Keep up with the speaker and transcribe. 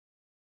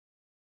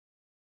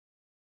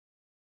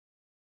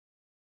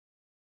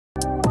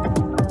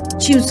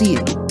Choose you.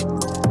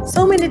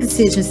 So many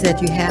decisions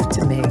that you have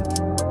to make.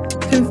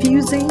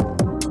 Confusing,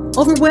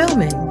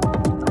 overwhelming,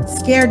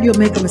 scared you'll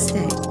make a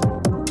mistake.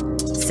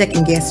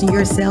 Second guessing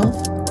yourself,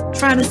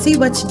 trying to see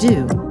what you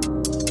do.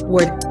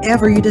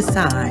 Whatever you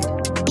decide,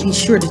 be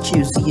sure to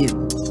choose you.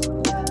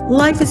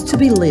 Life is to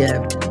be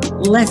lived,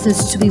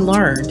 lessons to be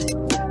learned.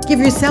 Give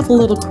yourself a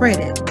little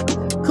credit.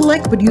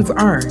 Collect what you've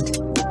earned.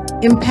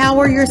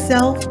 Empower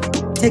yourself.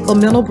 Take a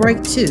mental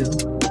break too.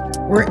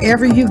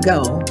 Wherever you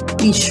go,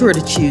 be sure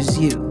to choose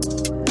you.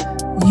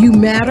 You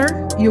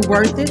matter. You're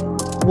worth it.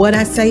 What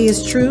I say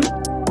is true.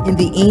 In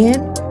the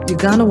end, you're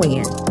gonna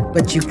win,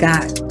 but you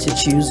got to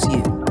choose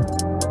you.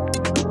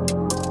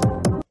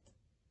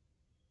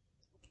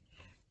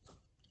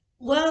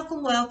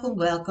 Welcome, welcome,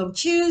 welcome.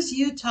 Choose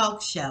You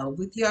Talk Show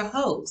with your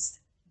host,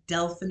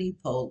 Delphany.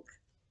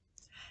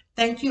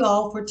 Thank you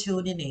all for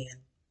tuning in.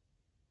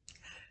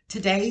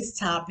 Today's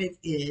topic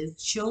is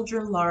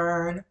Children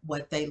Learn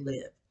What They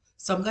Live.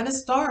 So I'm going to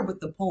start with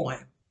the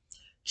poem,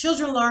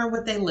 Children Learn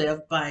What They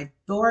Live by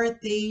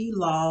Dorothy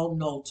Law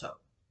Noto.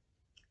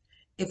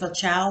 If a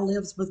child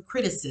lives with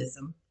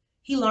criticism,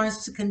 he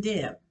learns to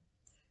condemn.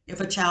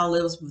 If a child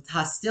lives with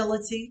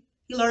hostility,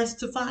 he learns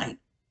to fight.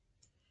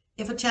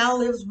 If a child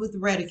lives with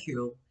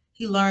ridicule,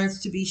 he learns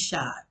to be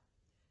shy.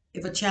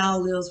 If a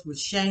child lives with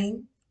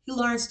shame, he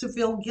learns to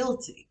feel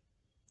guilty.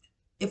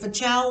 If a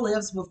child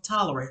lives with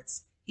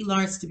tolerance, he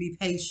learns to be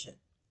patient.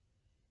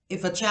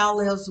 If a child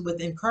lives with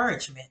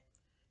encouragement,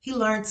 he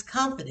learns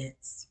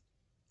confidence.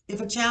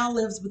 If a child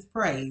lives with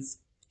praise,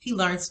 he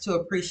learns to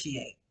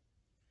appreciate.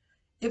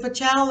 If a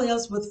child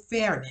lives with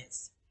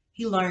fairness,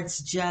 he learns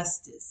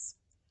justice.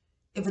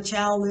 If a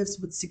child lives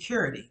with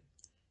security,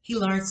 he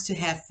learns to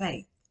have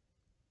faith.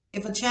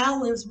 If a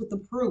child lives with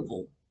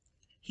approval,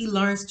 he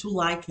learns to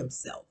like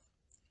himself.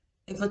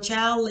 If a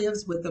child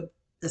lives with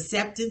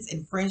acceptance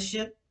and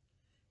friendship,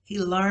 he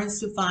learns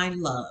to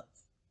find love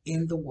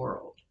in the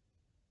world.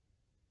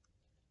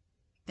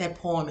 That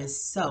poem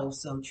is so,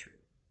 so true.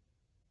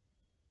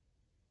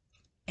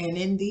 And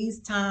in these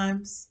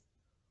times,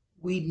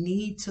 we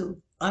need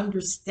to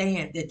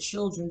understand that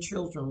children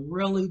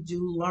really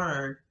do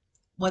learn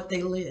what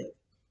they live.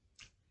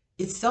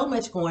 It's so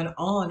much going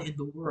on in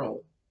the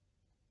world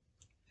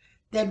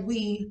that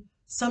we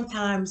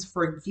sometimes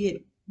forget,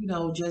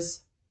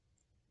 just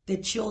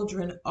that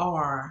children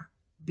are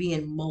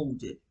being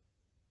molded.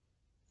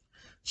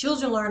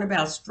 Children learn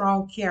about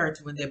strong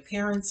character when their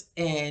parents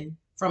and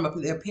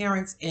from their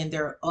parents and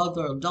their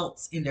other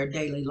adults in their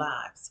daily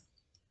lives.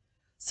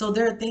 So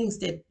there are things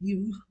that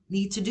you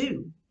need to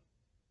do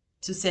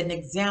to set an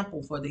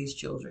example for these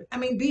children. I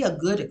mean, be a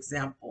good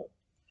example,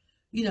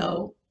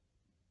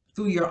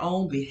 through your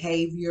own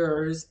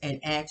behaviors and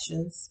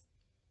actions.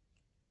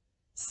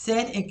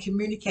 Set and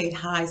communicate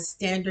high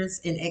standards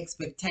and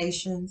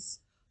expectations.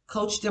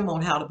 Coach them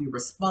on how to be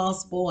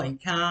responsible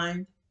and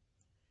kind.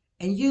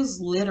 And use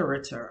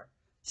literature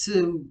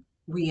to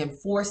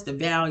reinforce the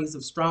values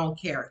of strong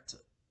character.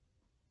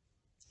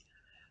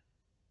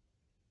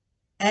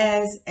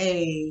 As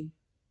a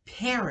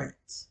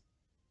parent,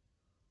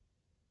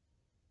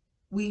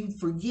 we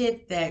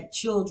forget that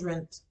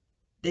children,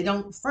 they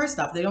don't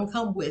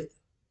come with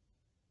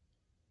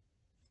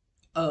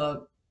a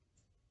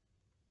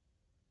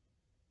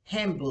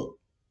handbook.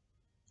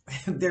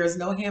 There's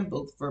no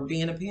handbook for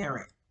being a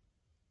parent.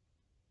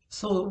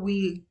 So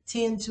we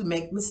tend to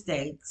make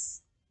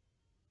mistakes.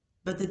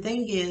 But the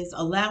thing is,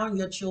 allowing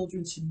your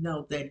children to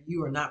know that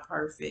you are not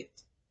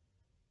perfect,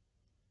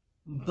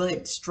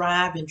 but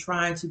strive and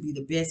trying to be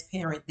the best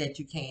parent that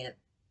you can.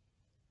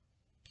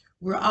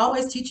 We're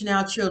always teaching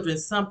our children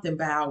something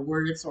by our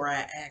words or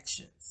our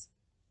actions.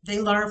 They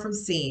learn from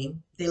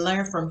seeing, they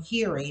learn from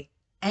hearing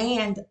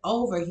and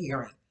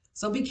overhearing.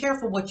 So be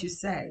careful what you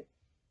say.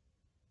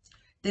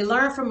 They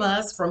learn from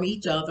us, from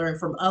each other, and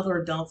from other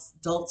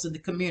adults in the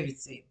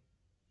community,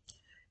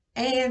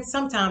 and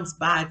sometimes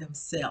by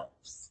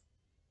themselves.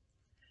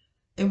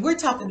 And we're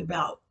talking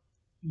about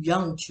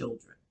young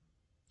children.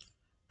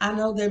 I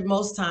know that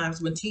most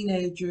times when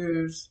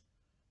teenagers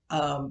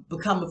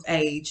become of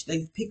age,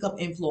 they pick up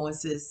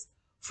influences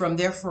from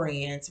their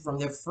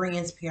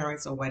friends'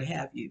 parents, or what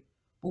have you.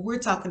 But we're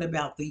talking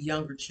about the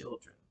younger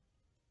children.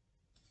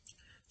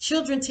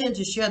 Children tend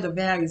to share the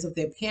values of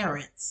their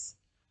parents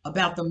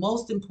about the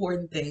most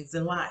important things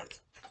in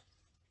life.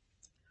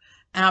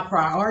 Our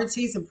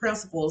priorities and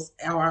principles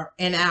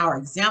and our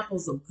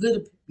examples of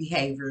good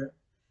behavior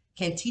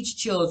can teach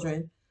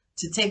children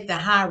to take the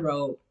high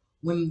road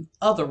when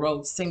other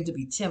roads seem to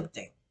be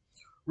tempting.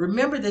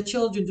 Remember that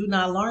children do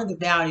not learn the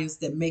values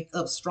that make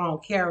up strong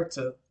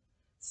character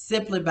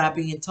simply by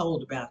being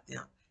told about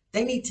them.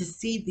 They need to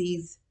see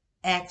these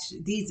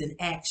in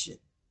action.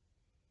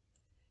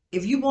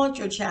 If you want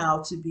your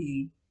child to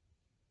be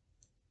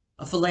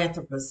a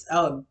philanthropist,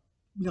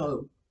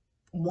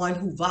 one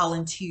who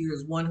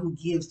volunteers, one who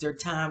gives their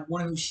time,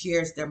 one who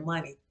shares their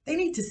money, they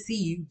need to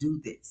see you do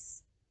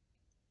this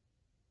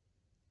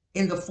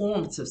in the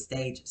formative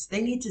stages.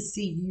 They need to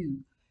see you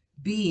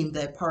being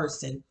that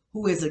person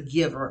who is a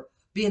giver,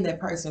 being that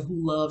person who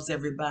loves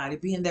everybody,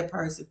 being that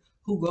person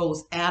who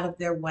goes out of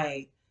their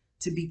way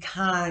to be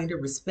kind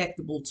and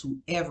respectable to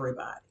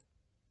everybody.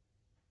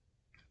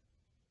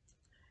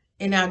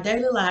 In our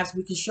daily lives,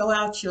 we can show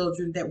our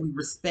children that we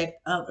respect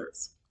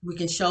others. We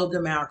can show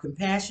them our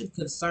compassion,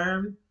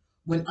 concern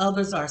when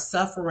others are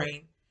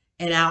suffering,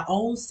 and our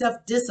own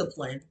self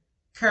discipline,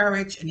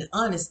 courage, and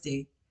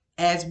honesty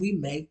as we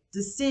make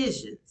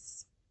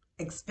decisions,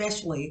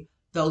 especially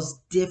those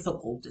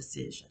difficult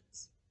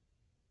decisions.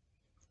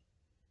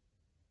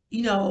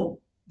 You know,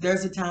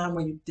 there's a time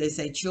when they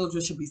say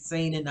children should be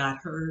seen and not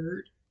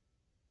heard.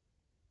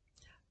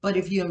 But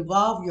if you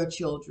involve your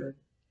children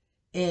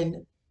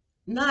in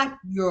not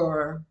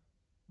your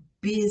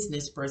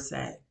business per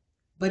se,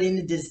 but in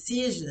the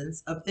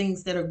decisions of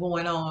things that are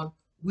going on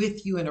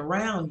with you and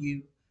around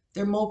you,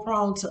 they're more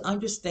prone to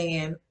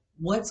understand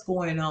what's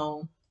going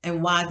on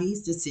and why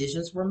these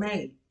decisions were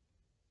made.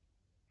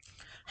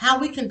 How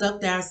we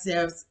conduct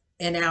ourselves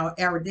in our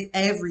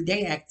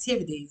everyday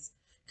activities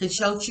can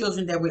show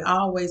children that we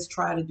always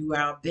try to do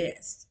our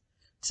best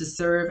to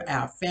serve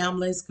our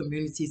families,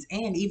 communities,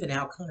 and even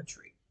our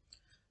country.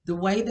 The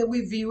way that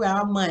we view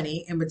our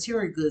money and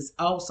material goods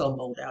also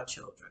mold our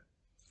children.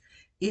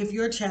 If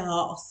your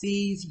child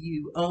sees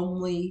you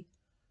only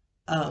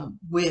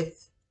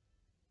with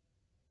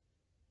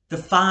the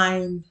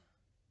fine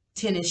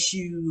tennis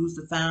shoes,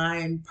 the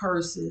fine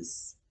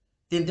purses,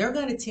 then they're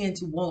going to tend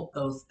to want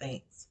those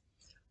things.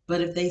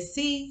 But if they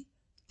see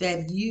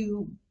that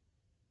you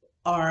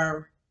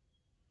are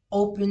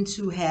open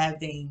to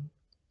having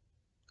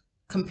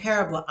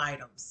comparable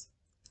items,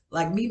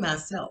 like me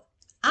myself,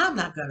 I'm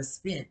not going to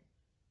spend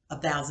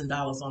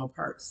 $1,000 on a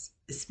purse,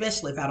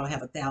 especially if I don't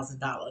have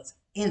 $1,000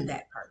 in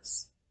that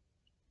purse.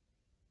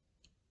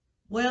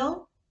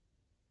 Well,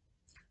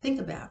 think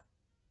about it.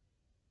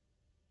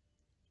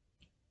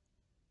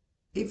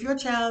 If your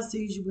child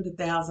sees you with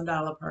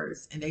 $1,000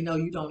 purse and they know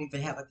you don't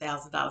even have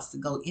 $1,000 to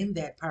go in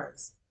that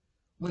purse,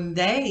 when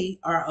they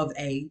are of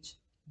age,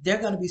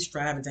 they're going to be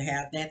striving to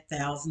have that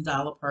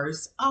 $1,000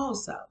 purse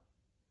also.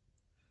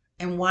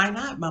 And why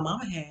not? My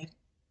mama had it.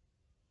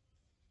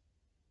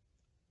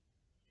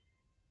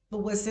 But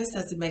what sense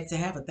does it make to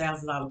have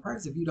 $1,000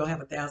 purse if you don't have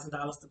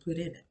 $1,000 to put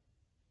in it?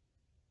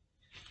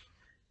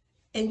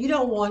 And you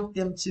don't want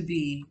them to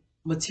be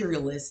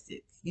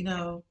materialistic, you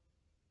know.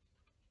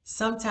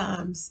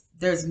 Sometimes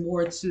there's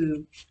more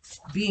to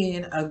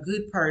being a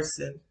good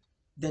person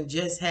than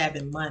just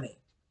having money.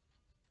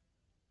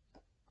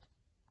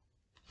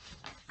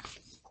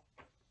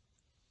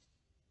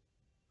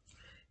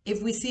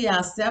 If we see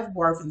our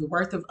self-worth and the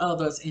worth of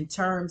others in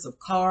terms of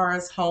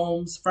cars,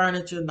 homes,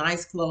 furniture,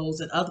 nice clothes,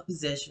 and other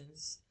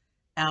possessions,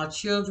 our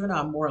children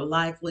are more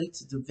likely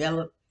to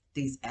develop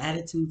these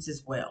attitudes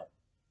as well.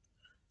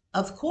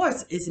 Of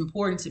course, it's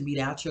important to meet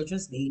our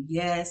children's needs.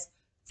 Yes,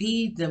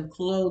 feed them,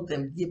 clothe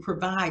them,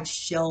 provide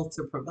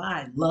shelter,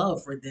 provide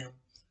love for them.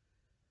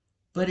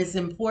 But it's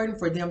important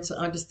for them to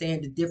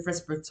understand the difference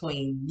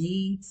between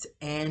needs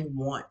and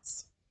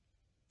wants.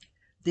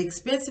 The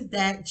expensive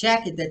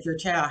jacket that your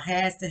child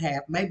has to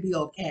have may be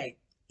okay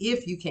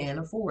if you can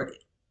afford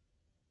it.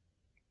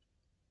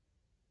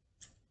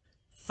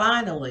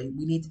 Finally,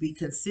 we need to be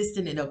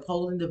consistent in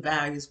upholding the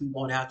values we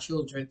want our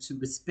children to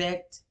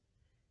respect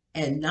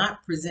and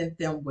not present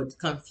them with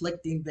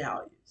conflicting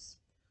values.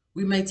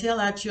 We may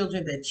tell our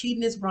children that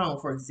cheating is wrong,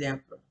 for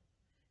example,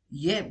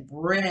 yet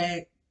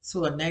brag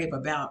to a neighbor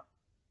about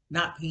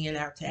not paying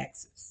our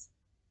taxes.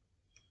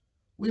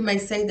 We may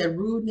say that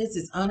rudeness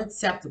is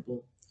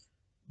unacceptable,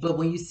 but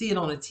when you see it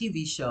on a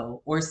TV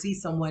show or see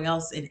someone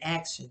else in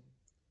action,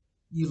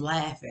 you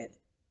laugh at it.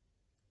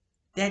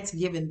 That's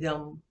giving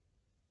them,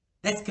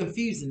 that's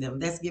confusing them.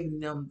 That's giving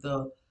them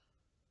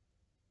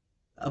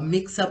a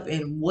mix up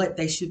in what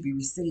they should be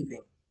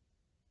receiving.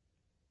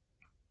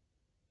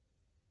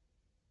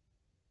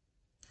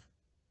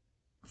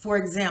 For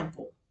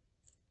example,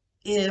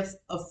 if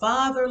a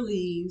father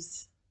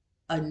leaves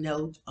a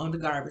note on the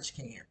garbage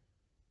can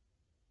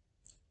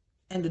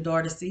and the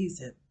daughter sees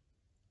him,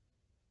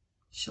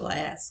 she'll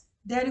ask,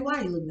 "Daddy, why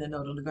are you leaving that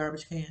note on the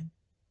garbage can?"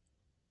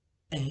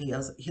 And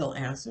he'll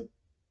answer,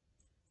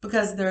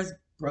 "Because there's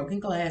broken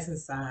glass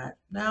inside.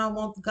 Now I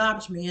want the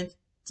garbage man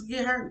to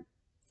get hurt.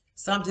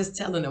 So I'm just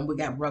telling them we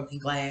got broken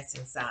glass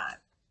inside."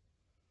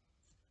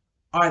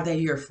 "Are they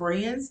your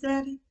friends,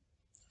 Daddy?"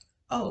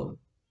 "Oh,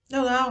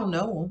 no, I don't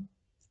know them,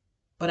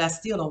 but I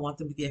still don't want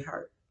them to get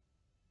hurt."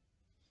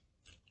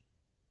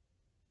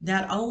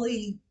 Not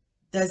only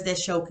does that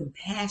show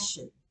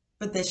compassion,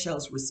 but that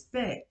shows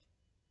respect.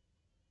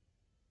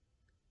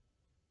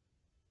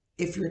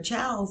 If your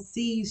child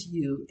sees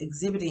you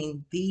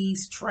exhibiting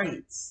these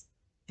traits,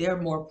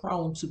 they're more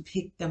prone to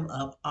pick them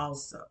up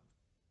also.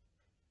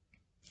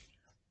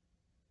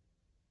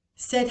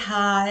 Set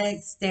high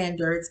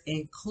standards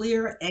and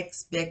clear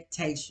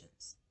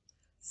expectations.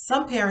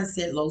 Some parents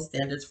set low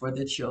standards for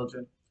their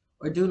children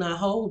or do not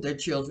hold their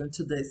children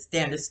to the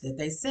standards that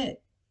they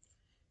set.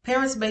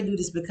 Parents may do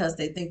this because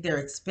they think they're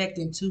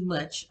expecting too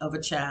much of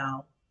a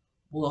child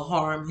will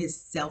harm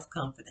his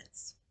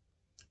self-confidence.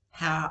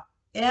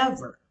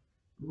 However,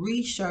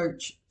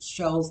 research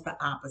shows the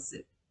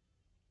opposite.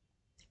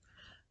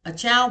 A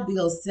child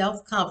builds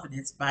self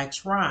confidence by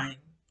trying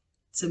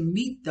to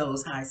meet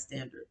those high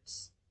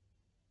standards,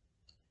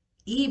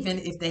 even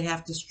if they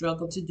have to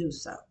struggle to do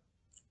so.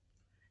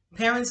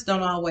 Parents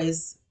don't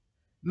always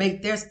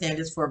make their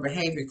standards for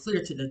behavior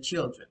clear to their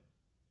children.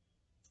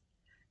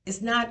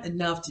 It's not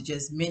enough to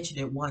just mention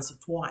it once or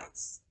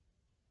twice.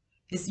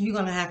 You're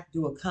going to have to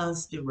do a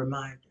constant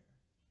reminder.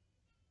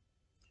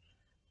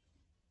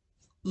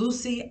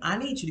 Lucy, I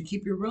need you to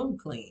keep your room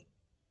clean.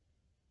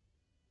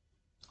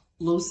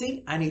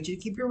 Lucy, I need you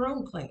to keep your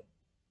room clean.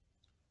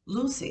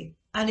 Lucy,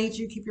 I need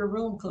you to keep your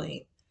room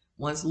clean.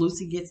 Once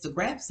Lucy gets the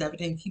grasp of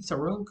it and keeps her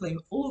room clean,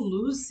 oh,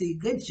 Lucy,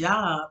 good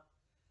job.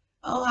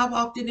 Oh, I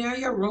walked in there,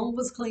 your room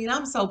was clean.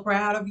 I'm so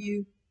proud of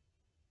you.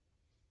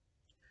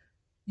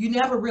 You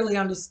never really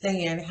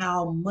understand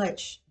how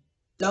much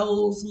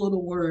those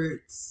little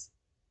words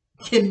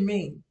can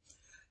mean.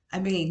 I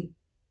mean,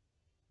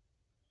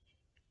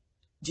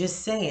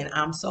 just saying,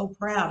 I'm so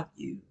proud of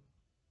you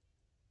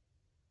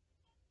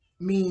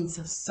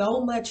means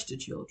so much to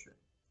children.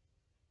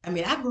 I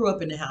mean, I grew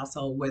up in a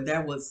household where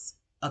there was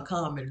a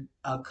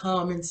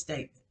common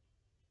statement.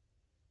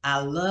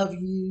 I love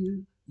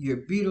you. You're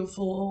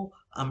beautiful.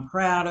 I'm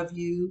proud of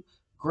you.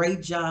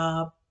 Great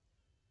job.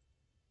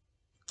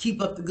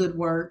 Keep up the good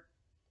work.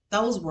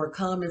 Those were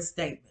common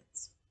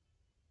statements.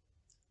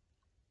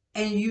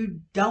 And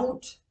you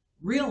don't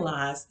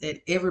realize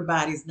that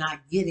everybody's not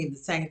getting the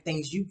same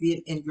things you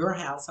get in your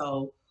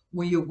household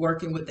when you're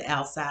working with the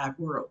outside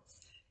world.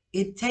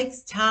 It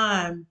takes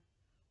time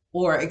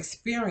or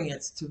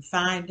experience to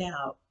find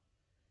out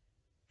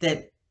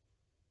that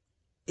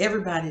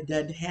everybody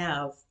doesn't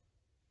have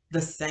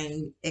the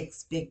same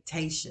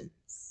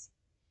expectations.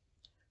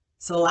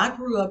 So I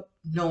grew up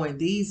knowing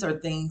these are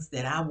things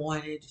that I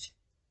wanted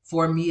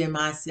for me and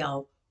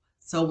myself.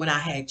 So when I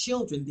had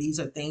children, these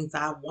are things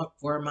I want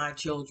for my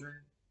children.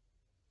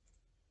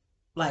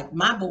 Like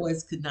my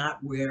boys could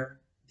not wear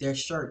their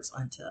shirts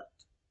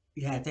untucked.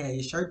 You had to have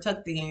your shirt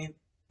tucked in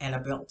and a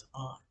belt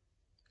on.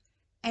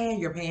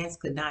 And your pants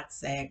could not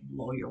sag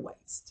below your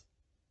waist.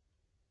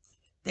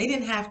 They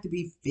didn't have to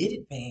be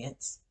fitted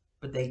pants,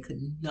 but they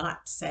could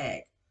not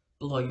sag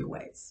below your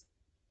waist.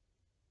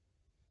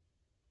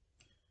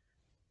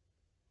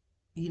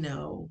 You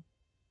know,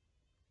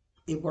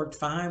 it worked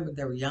fine when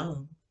they were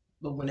young,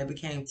 but when they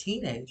became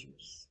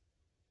teenagers,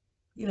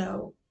 you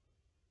know,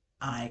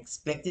 I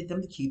expected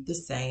them to keep the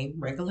same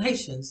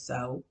regulations.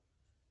 So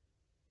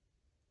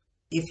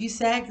if you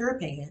sag your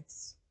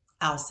pants,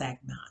 I'll sag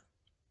mine.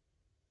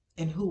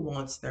 And who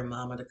wants their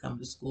mama to come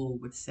to school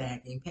with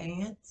sagging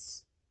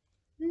pants?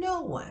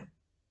 No one.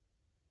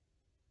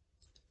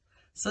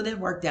 So that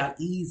worked out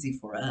easy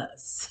for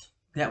us.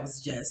 That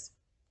was just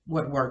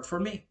what worked for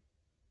me.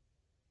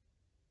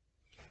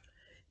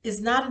 It's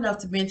not enough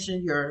to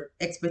mention your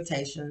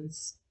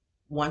expectations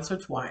once or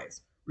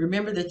twice.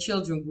 Remember that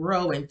children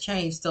grow and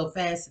change so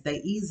fast that they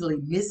easily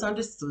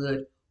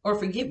misunderstood or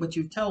forget what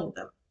you told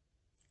them.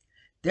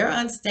 Their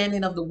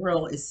understanding of the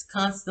world is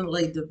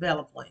constantly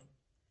developing,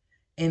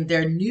 and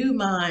their new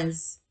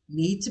minds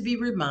need to be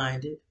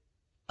reminded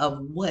of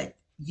what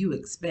you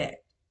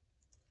expect.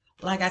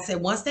 Like I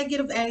said, once they get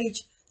of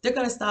age, they're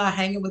going to start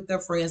hanging with their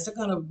friends. They're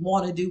going to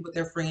want to do what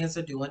their friends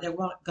are doing. They're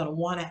going to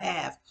want to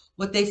have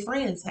what their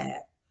friends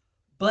have.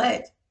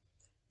 But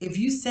if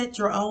you set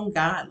your own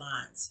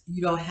guidelines,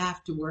 you don't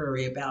have to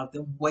worry about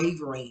them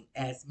wavering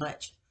as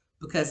much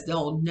because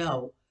they'll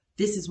know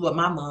this is what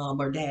my mom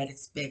or dad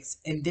expects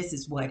and this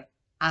is what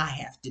I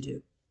have to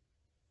do.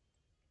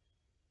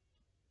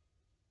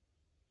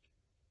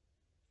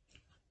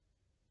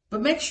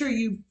 But make sure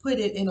you put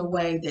it in a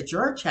way that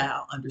your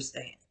child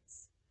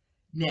understands.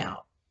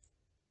 Now,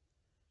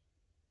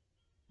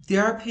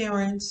 there are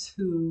parents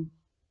who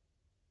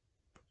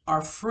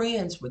are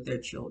friends with their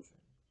children.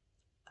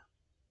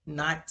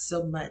 Not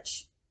so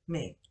much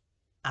me.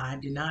 I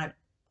did not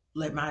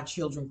let my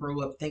children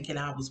grow up thinking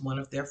I was one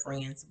of their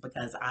friends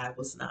because I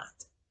was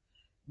not.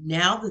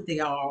 Now that they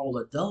are all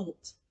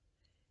adults,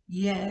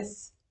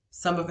 yes,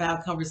 some of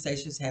our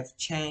conversations have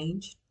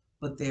changed,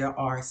 but there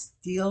are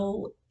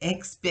still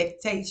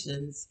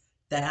expectations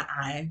that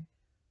I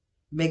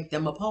make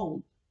them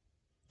uphold.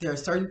 There are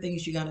certain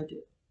things you're going to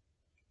do.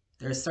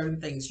 There are certain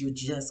things you're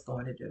just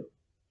going to do.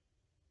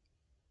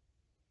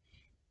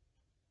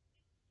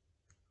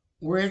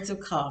 Words of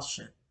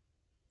caution.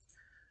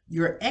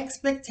 Your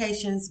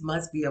expectations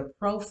must be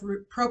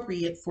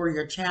appropriate for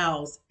your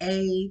child's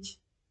age,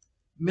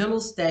 mental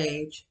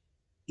stage,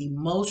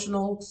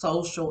 emotional,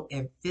 social,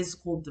 and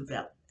physical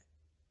development.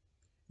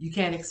 You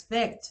can't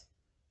expect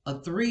a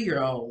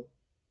 3-year-old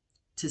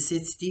to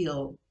sit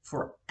still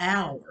for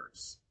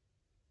hours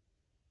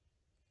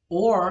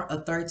or a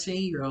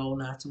 13-year-old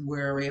not to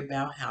worry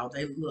about how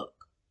they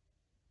look.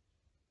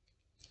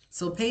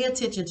 So pay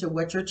attention to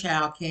what your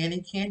child can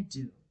and can't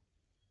do.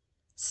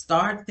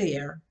 Start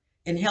there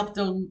and help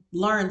them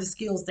learn the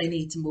skills they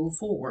need to move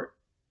forward.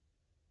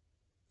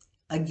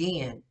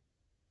 Again,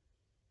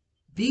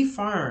 be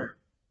firm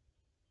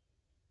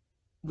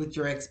with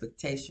your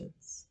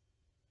expectations,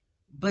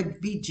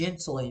 but be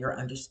gentle in your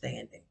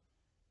understanding.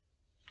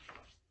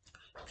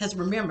 Because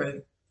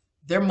remember,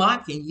 they're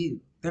mocking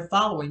you, they're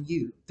following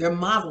you, they're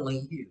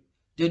modeling you,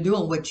 they're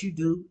doing what you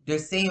do, they're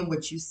saying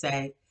what you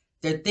say,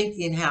 they're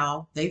thinking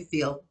how they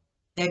feel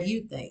that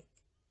you think.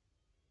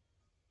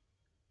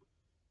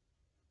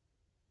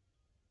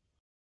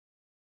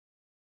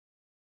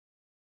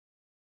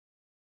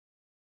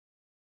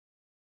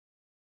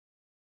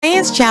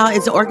 Trans Child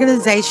is an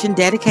organization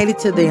dedicated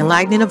to the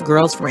enlightening of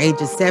girls from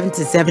ages 7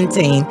 to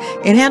 17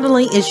 in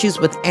handling issues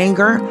with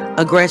anger,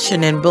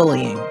 aggression, and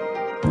bullying.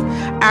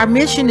 Our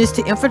mission is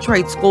to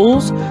infiltrate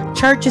schools,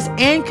 churches,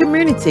 and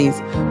communities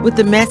with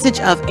the message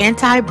of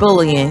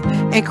anti-bullying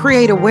and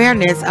create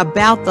awareness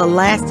about the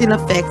lasting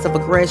effects of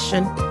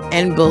aggression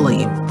and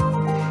bullying.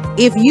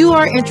 If you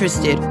are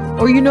interested,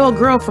 or you know a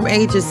girl from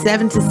ages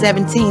 7 to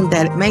 17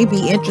 that may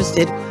be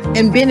interested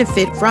and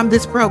benefit from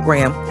this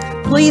program,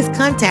 please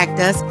contact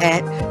us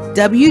at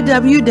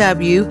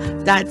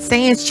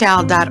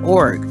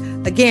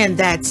www.sanschild.org. Again,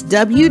 that's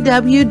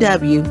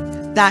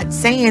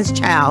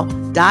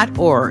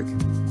www.sanschild.org.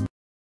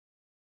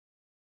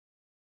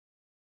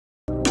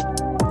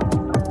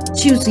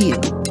 Choose you.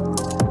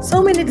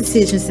 So many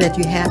decisions that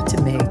you have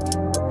to make.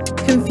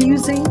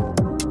 Confusing,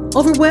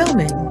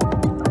 overwhelming,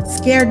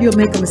 scared you'll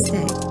make a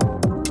mistake.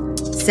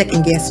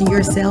 Second guessing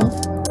yourself,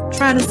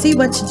 trying to see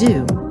what to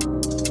do.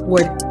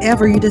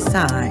 Whatever you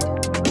decide,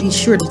 be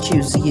sure to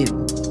choose you.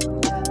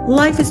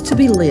 Life is to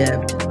be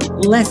lived,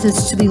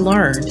 lessons to be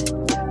learned.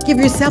 Give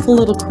yourself a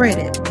little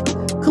credit.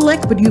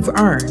 Collect what you've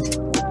earned.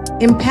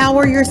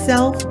 Empower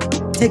yourself.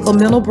 Take a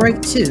mental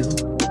break too.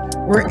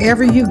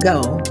 Wherever you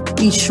go,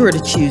 be sure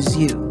to choose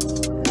you.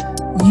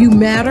 You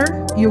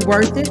matter. You're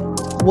worth it.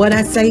 What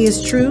I say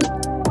is true.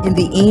 In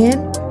the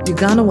end, you're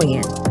gonna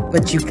win,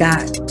 but you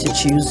got to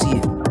choose you.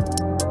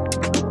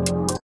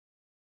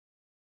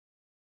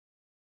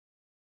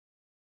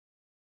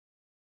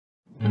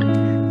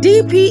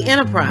 DP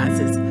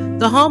Enterprises,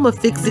 the home of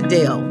Fix It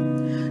Dell.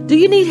 Do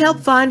you need help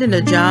finding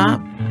a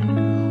job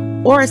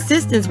or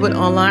assistance with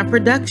online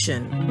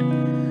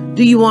production?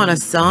 Do you want a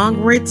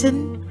song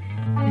written?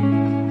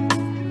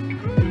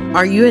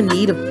 Are you in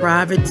need of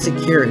private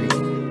security?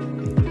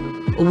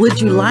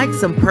 Would you like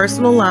some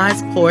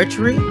personalized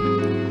poetry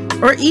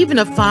or even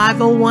a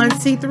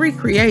 501c3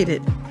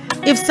 created?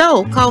 If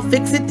so, call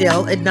Fix It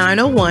Dell at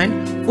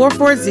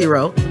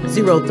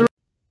 901-440-03.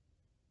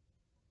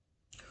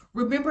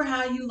 Remember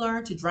how you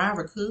learned to drive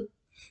or cook?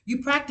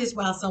 You practiced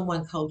while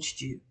someone coached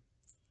you,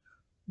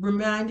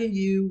 reminding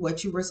you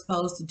what you were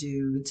supposed to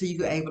do until you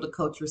were able to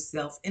coach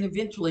yourself and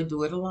eventually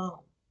do it alone.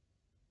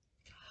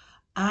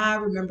 I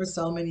remember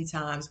so many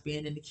times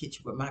being in the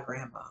kitchen with my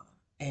grandma,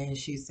 and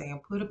she's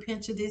saying, put a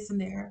pinch of this in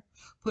there,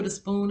 put a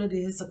spoon of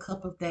this, a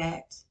cup of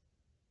that.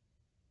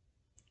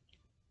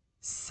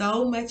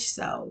 So much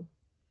so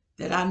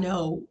that I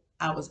know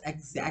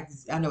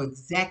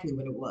exactly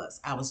what it was.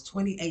 I was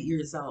 28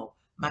 years old.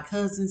 My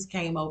cousins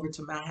came over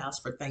to my house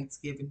for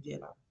Thanksgiving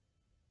dinner.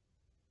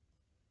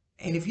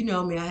 And if you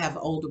know me, I have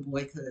older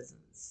boy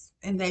cousins,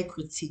 and they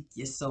critique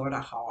you sort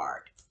of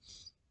hard.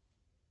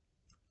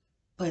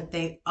 But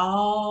they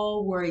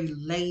all were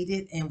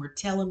elated and were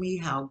telling me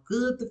how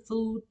good the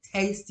food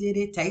tasted.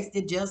 It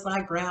tasted just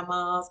like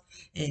grandma's.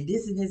 And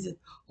this and this.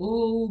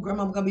 Oh,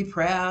 grandma, I'm going to be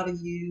proud of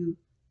you.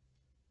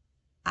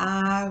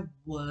 I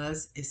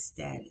was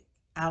ecstatic.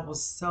 I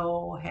was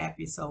so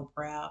happy, so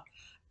proud.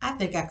 I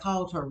think I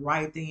called her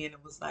right then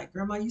and was like,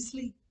 Grandma, you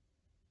sleep?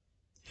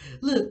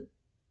 Look,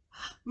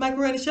 my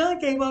granny Sean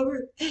came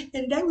over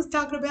and they was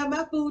talking about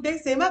my food. They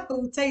said my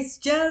food tastes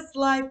just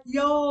like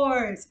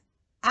yours.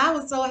 I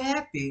was so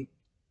happy.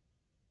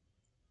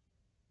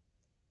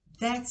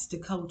 That's the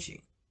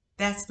coaching.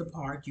 That's the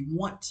part you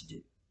want to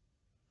do.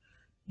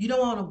 You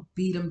don't want to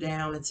beat them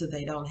down until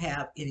they don't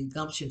have any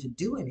gumption to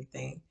do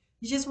anything.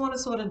 You just want to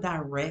sort of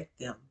direct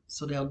them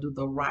so they'll do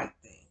the right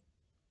thing.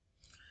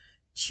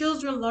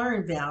 Children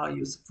learn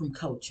values from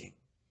coaching.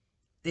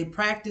 They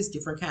practice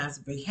different kinds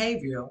of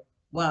behavior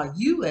while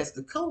you, as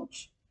the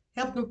coach,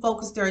 help them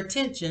focus their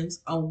attentions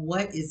on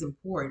what is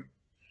important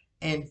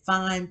and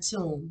fine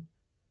tune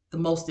the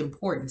most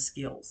important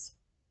skills.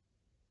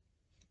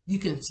 You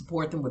can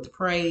support them with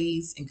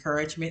praise,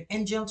 encouragement,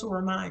 and gentle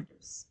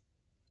reminders.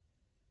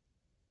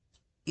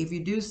 If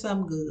you do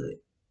some good,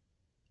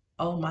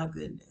 oh my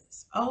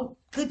goodness. Oh,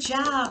 good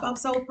job. I'm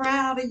so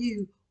proud of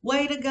you.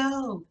 Way to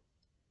go.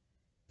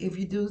 If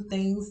you do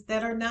things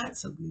that are not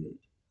so good,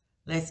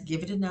 let's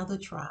give it another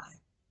try.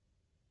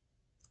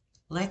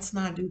 Let's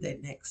not do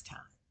that next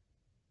time.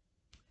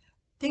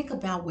 Think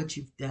about what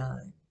you've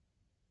done.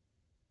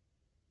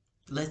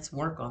 Let's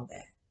work on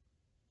that.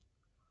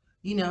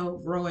 You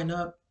know, growing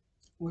up,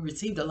 we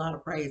received a lot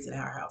of praise in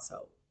our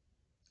household.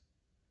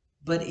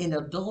 But in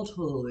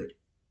adulthood,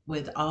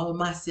 when all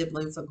my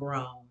siblings are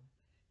grown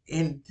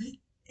and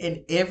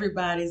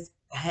everybody's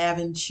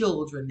having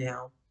children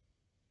now,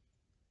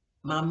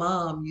 my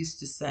mom used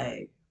to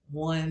say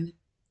one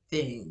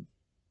thing,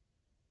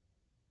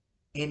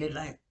 and it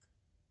like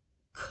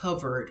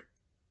covered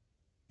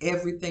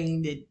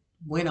everything that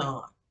went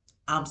on.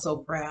 I'm so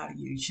proud of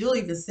you. She'll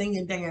even sing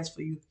and dance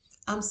for you.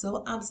 I'm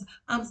so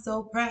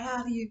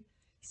proud of you.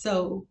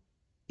 So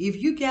if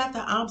you got the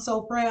I'm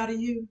so proud of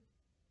you,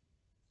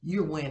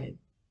 you're winning.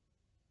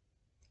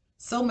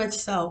 So much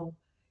so,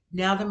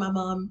 now that my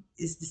mom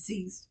is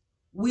deceased,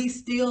 we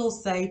still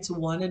say to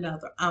one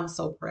another, I'm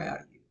so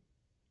proud of you.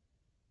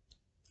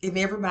 And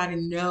everybody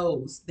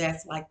knows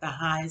that's like the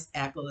highest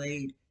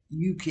accolade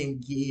you can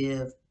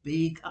give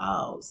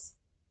because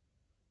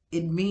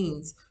it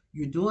means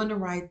you're doing the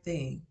right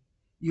thing,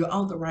 you're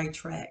on the right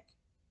track,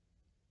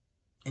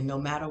 and no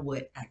matter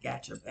what, I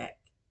got your back.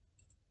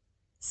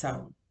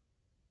 So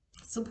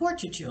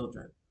support your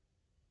children.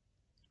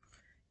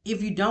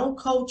 If you don't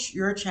coach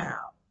your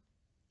child,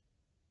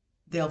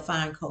 they'll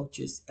find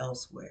coaches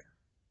elsewhere.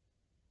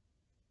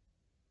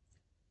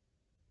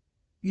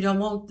 You don't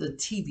want the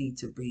TV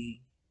to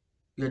be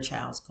your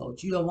child's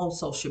coach. You don't want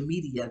social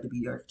media to be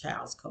your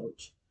child's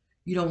coach.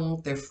 You don't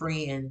want their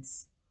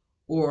friends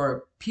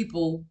or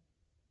people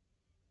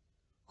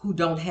who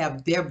don't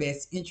have their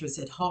best interests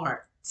at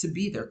heart to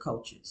be their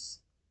coaches.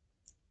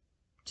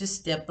 Just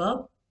step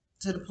up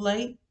to the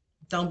plate.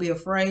 Don't be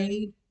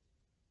afraid.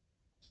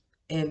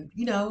 And,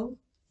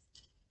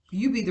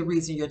 you be the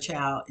reason your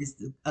child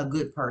is a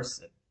good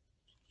person.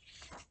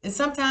 And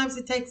sometimes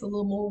it takes a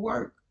little more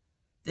work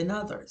than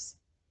others.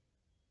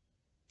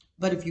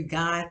 But if you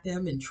guide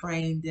them and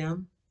train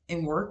them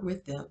and work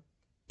with them,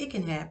 it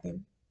can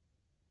happen.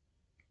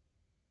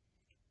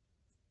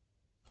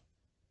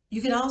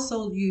 You can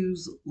also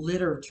use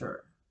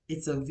literature.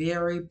 It's a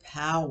very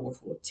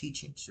powerful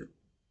teaching tool.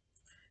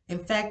 In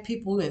fact,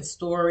 people in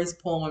stories,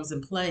 poems,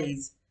 and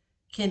plays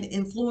can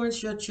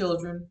influence your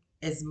children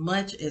as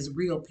much as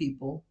real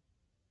people.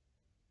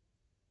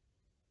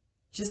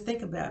 Just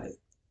think about it.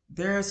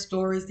 There are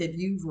stories that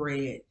you've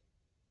read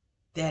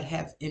that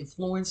have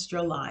influenced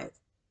your life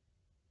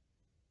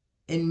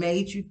and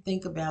made you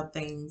think about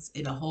things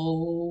in a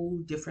whole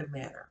different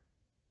manner.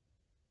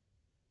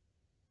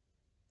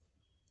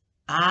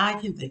 I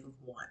can think of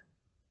one,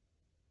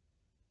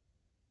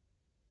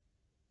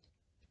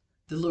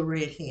 The Little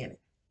Red Hen.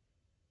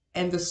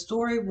 And the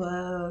story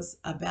was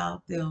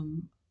about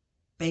them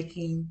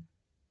baking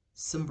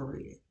some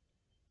bread.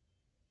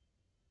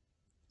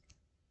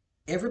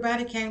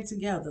 Everybody came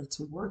together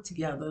to work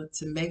together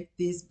to make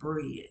this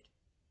bread.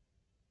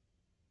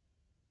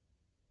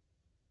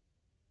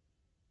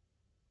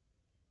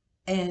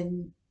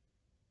 And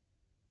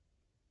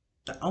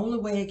the only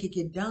way it could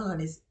get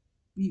done is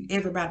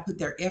everybody put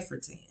their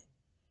efforts in.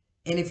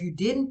 And if you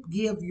didn't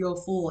give your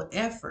full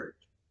effort,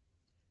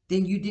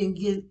 then you didn't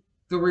get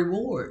the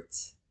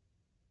rewards.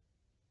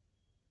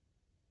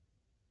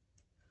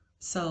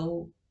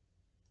 So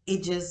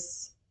it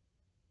just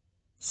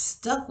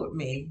stuck with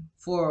me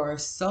for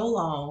so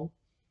long.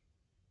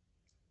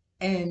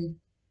 And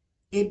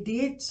it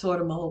did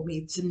sort of mold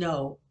me to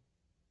know,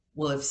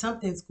 well, if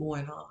something's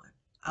going on,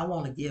 I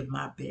want to give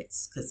my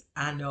best because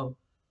I know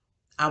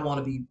I want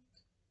to be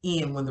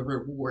in when the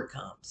reward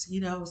comes.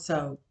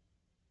 So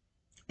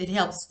it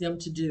helps them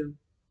to do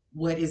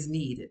what is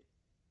needed. It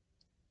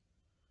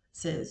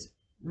says,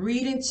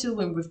 reading to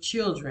and with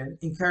children,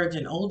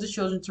 encouraging older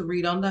children to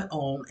read on their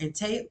own, and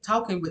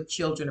talking with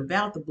children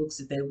about the books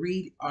that they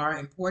read are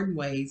important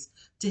ways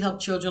to help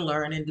children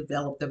learn and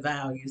develop the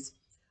values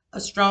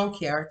of strong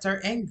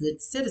character and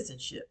good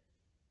citizenship.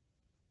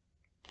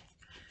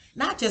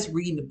 Not just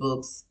reading the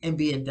books and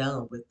being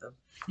done with them.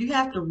 You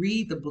have to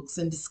read the books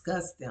and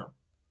discuss them.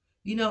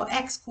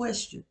 Ask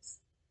questions.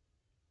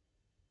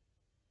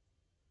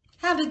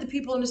 How did the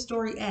people in the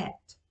story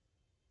act?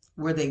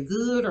 Were they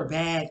good or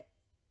bad?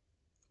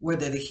 Were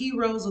they the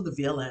heroes or the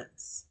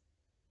villains?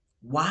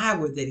 Why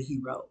were they the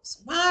heroes?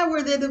 Why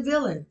were they the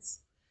villains?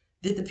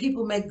 Did the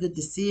people make good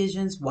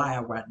decisions? Why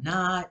or why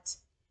not?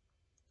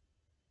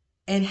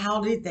 And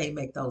how did they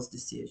make those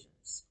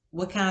decisions?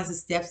 What kinds of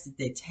steps did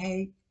they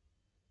take?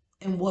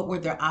 And what were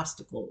their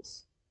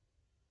obstacles?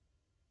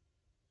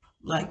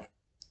 Like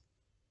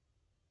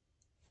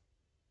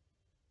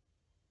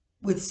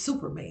with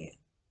Superman,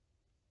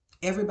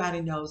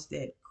 everybody knows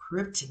that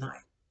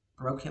kryptonite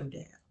broke him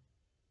down.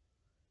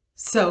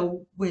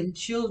 So when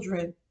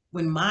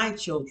my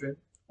children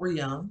were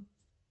young,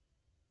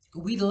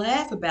 we'd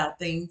laugh about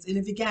things. And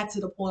if it got to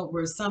the point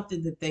where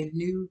something that they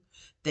knew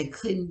they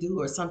couldn't do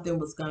or something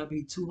was going to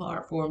be too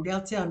hard for them,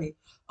 they'll tell me,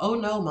 oh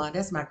no, Ma,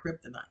 that's my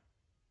kryptonite.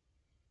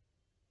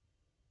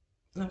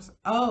 And I was like,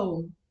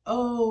 oh,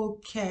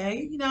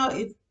 okay.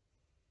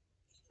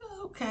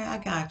 Okay, I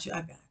got you.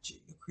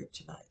 Your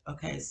kryptonite.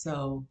 Okay,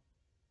 so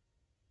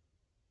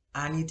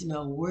I need to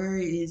know, where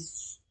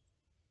is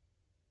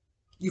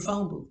your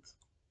phone booth?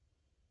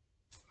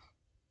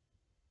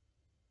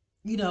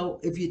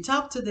 If you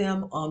talk to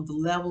them on the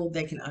level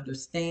they can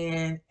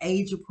understand,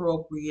 age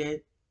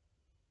appropriate,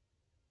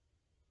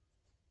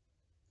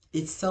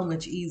 it's so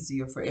much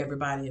easier for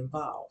everybody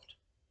involved.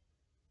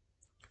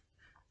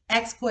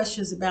 Ask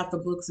questions about the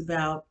books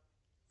about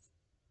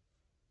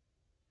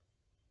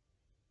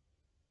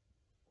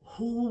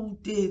who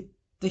did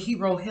the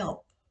hero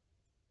help?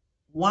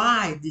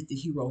 Why did the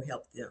hero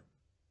help them?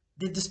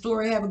 Did the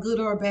story have a good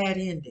or a bad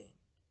ending?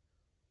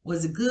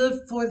 Was it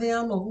good for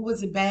them, or who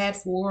was it bad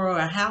for, or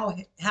how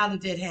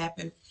did that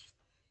happen?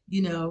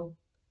 You know,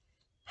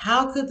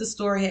 how could the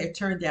story have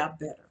turned out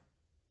better?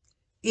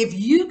 If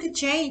you could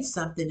change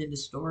something in the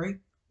story,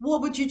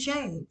 what would you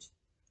change?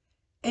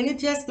 And it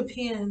just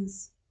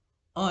depends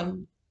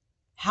on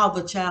how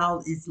the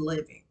child is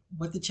living,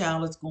 what the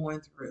child is going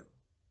through.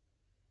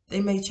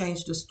 They may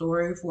change the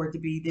story for it to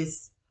be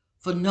this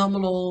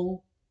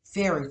phenomenal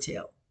fairy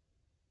tale,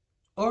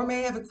 or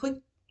may have a quick,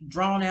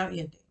 drawn out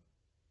ending.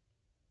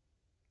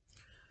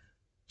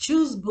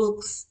 Choose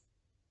books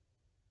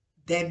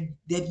that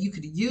you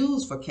could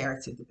use for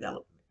character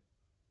development.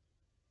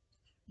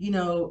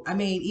 I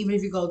mean, even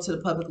if you go to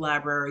the public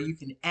library, you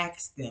can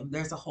ask them.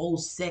 There's a whole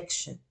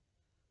section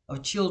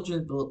of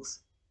children's books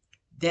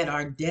that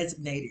are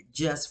designated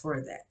just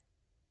for that.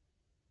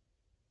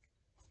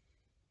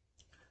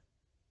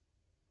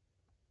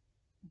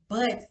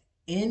 But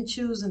in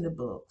choosing the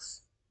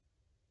books,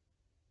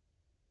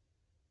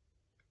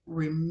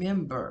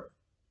 remember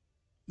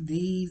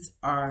these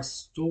are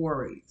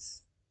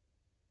stories,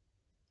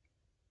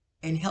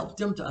 and help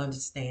them to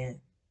understand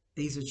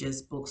these are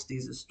just books,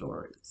 these are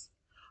stories.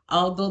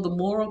 Although the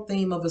moral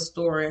theme of a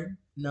story,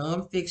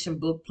 nonfiction,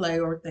 book, play,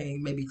 or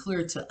thing may be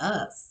clear to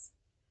us,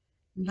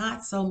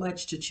 not so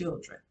much to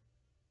children.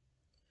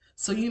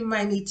 So you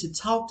might need to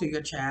talk to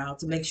your child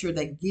to make sure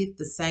they get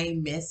the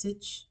same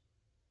message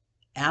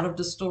out of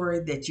the story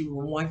that you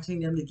were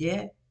wanting them to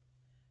get.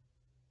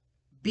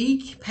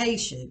 Be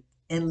patient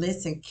and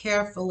listen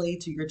carefully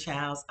to your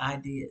child's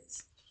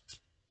ideas.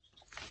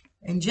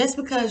 And just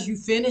because you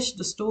finish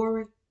the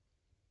story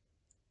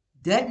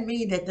doesn't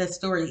mean that that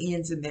story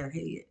ends in their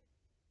head.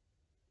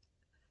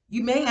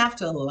 You may have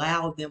to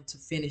allow them to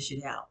finish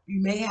it out.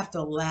 You may have to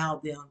allow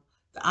them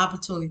the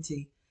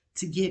opportunity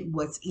to get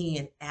what's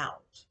in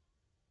out.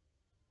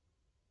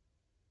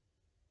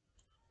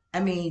 I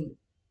mean,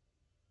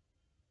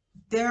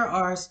 there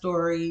are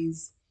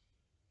stories.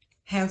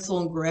 Hansel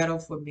and Gretel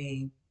for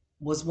me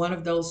was one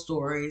of those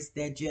stories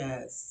that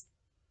just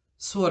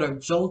sort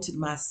of jolted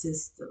my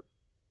system.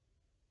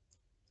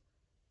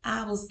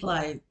 I was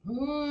like,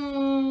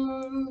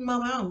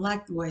 Mama, I don't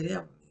like the way that one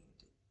ended.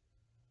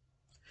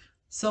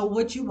 So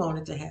what you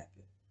wanted to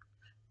happen?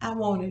 I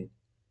wanted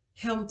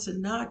him to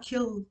not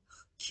kill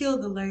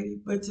the lady,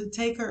 but to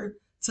take her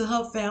to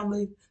her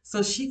family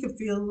so she can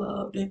feel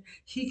loved, and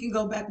he can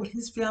go back with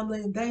his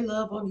family and they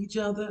love on each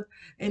other,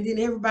 and then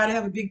everybody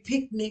have a big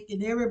picnic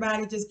and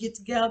everybody just get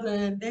together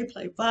and they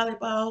play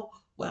volleyball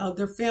while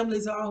their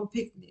families are on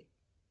picnic.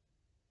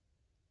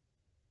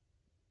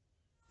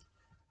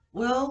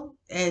 Well,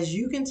 as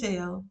you can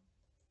tell,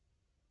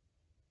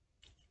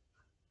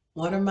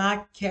 one of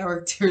my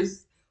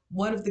characters,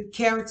 one of the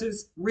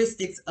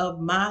characteristics of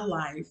my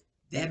life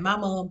that my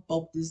mom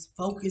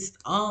focused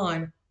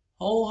on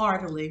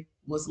wholeheartedly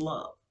was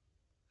love.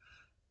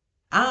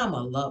 I'm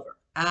a lover.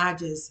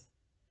 That's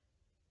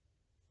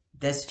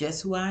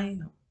just who I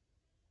am.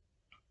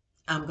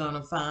 I'm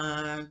gonna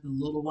find the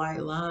little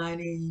white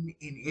lining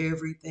in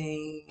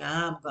everything.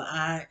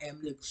 I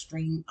am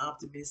extreme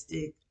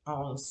optimistic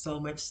on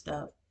so much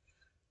stuff.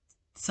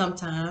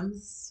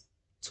 Sometimes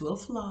to a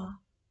flaw.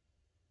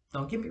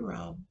 Don't get me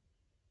wrong,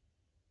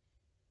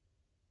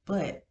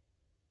 but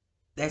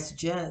that's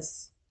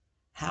just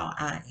how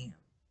I am.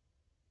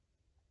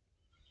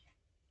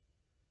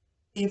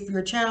 If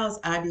your child's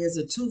ideas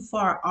are too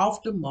far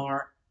off the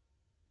mark,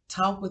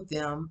 talk with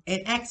them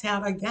and ask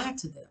how they got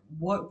to them.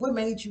 What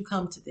made you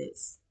come to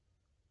this?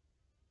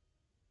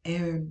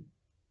 And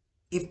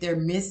if they're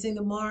missing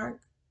the mark,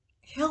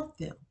 help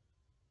them.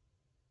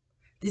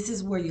 This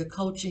is where your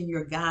coaching,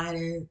 your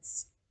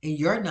guidance, and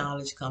your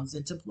knowledge comes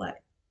into play.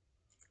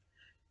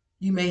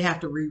 You may have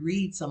to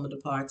reread some of the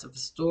parts of the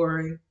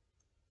story.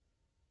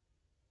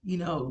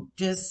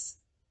 Just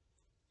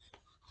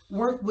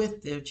work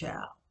with their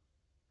child.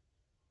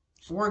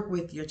 Work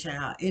with your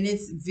child. And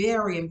it's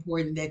very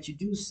important that you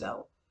do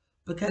so,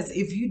 because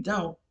if you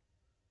don't,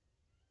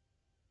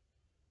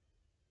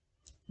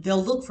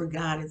 they'll look for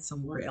guidance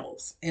somewhere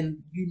else.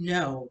 And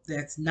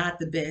that's not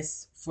the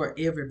best for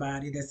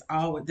everybody. That's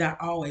not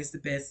always the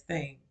best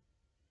thing.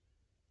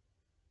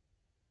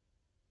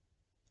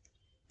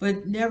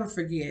 But never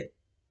forget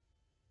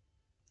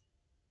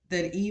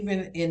that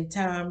even in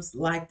times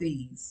like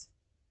these,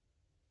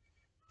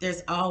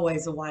 there's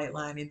always a white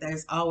lining.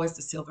 There's always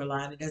the silver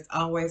lining. There's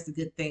always the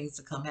good things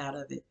to come out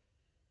of it.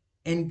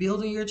 And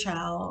building your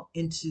child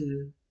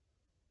into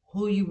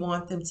who you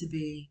want them to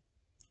be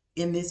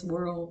in this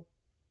world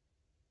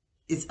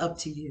is up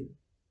to you.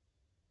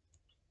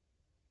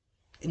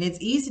 And it's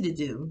easy to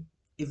do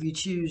if you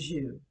choose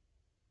you.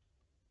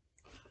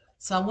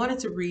 So I wanted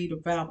to read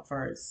about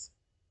verse.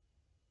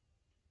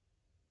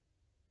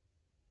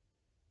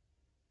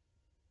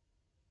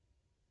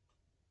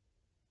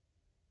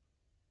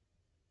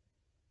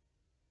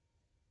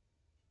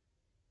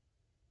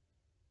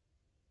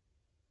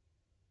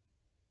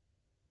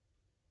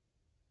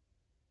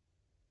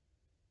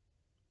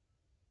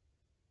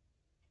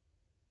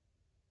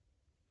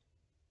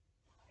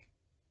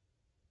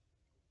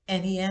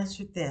 And he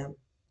answered them,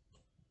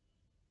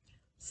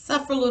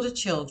 Suffer little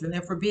children,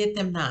 and forbid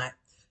them not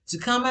to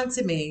come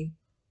unto me,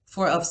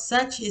 for of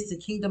such is the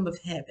kingdom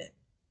of heaven.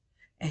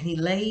 And he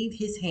laid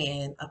his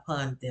hand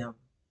upon them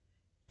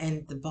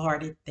and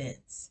departed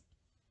thence.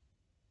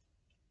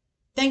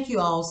 Thank you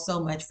all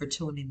so much for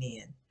tuning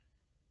in.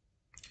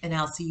 And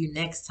I'll see you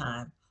next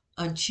time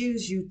on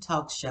Choose You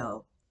Talk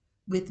Show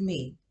with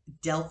me,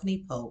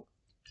 Delphany Pope,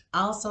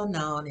 also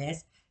known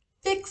as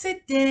Fix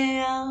It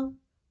Del.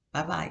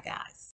 Bye bye, guys.